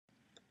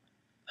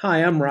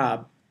Hi, I'm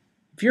Rob.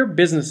 If your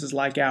business is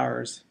like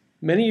ours,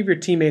 many of your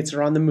teammates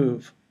are on the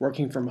move,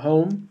 working from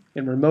home,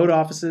 in remote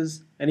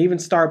offices, and even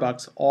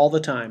Starbucks all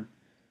the time.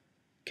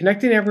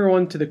 Connecting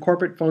everyone to the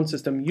corporate phone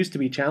system used to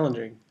be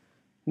challenging.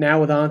 Now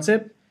with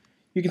OnSIP,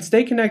 you can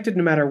stay connected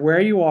no matter where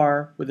you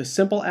are with a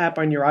simple app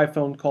on your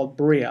iPhone called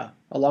Bria,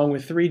 along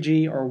with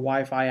 3G or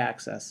Wi-Fi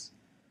access.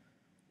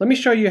 Let me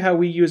show you how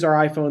we use our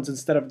iPhones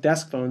instead of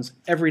desk phones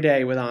every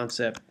day with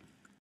OnSIP.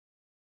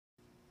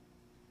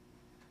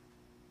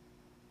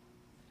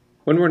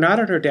 When we're not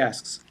at our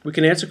desks, we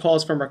can answer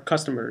calls from our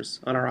customers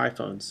on our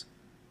iPhones.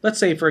 Let's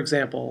say, for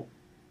example,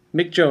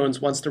 Mick Jones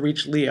wants to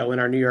reach Leo in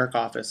our New York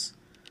office.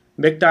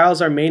 Mick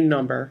dials our main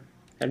number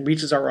and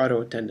reaches our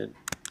auto attendant.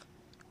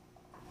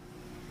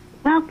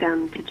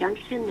 Welcome to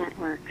Junction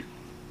Networks.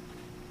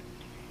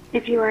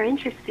 If you are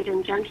interested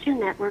in Junction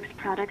Networks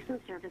products and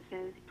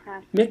services,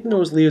 press Mick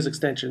knows Leo's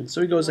extension,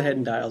 so he goes ahead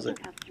and dials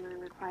it. Customer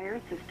and require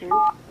assistance.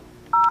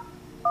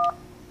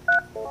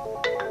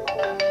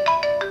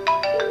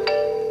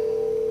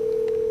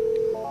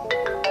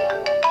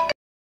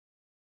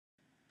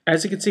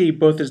 As you can see,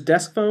 both his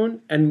desk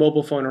phone and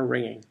mobile phone are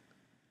ringing.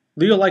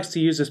 Leo likes to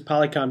use his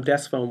Polycom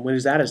desk phone when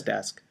he's at his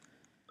desk,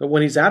 but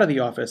when he's out of the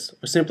office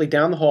or simply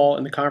down the hall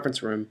in the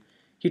conference room,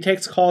 he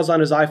takes calls on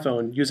his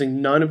iPhone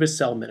using none of his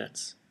cell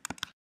minutes.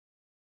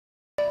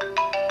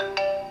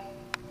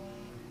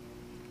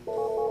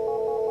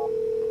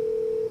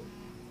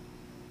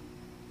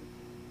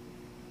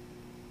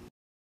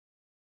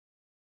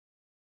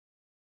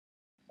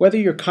 Whether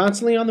you're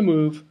constantly on the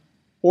move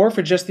or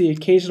for just the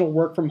occasional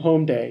work from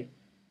home day,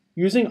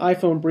 using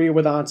iPhone Bria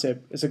with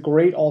OnSIP is a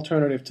great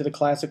alternative to the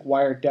classic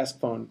wired desk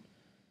phone.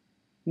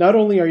 Not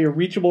only are you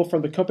reachable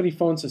from the company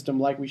phone system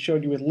like we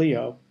showed you with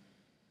Leo,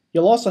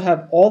 you'll also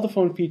have all the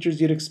phone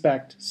features you'd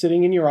expect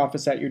sitting in your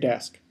office at your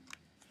desk.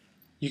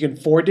 You can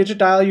 4-digit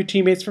dial your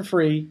teammates for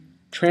free,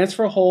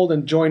 transfer, hold,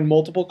 and join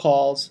multiple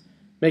calls,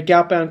 make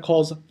outbound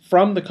calls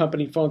from the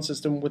company phone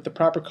system with the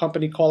proper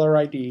company caller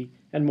ID,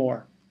 and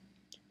more.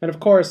 And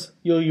of course,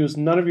 you'll use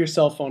none of your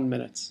cell phone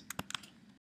minutes.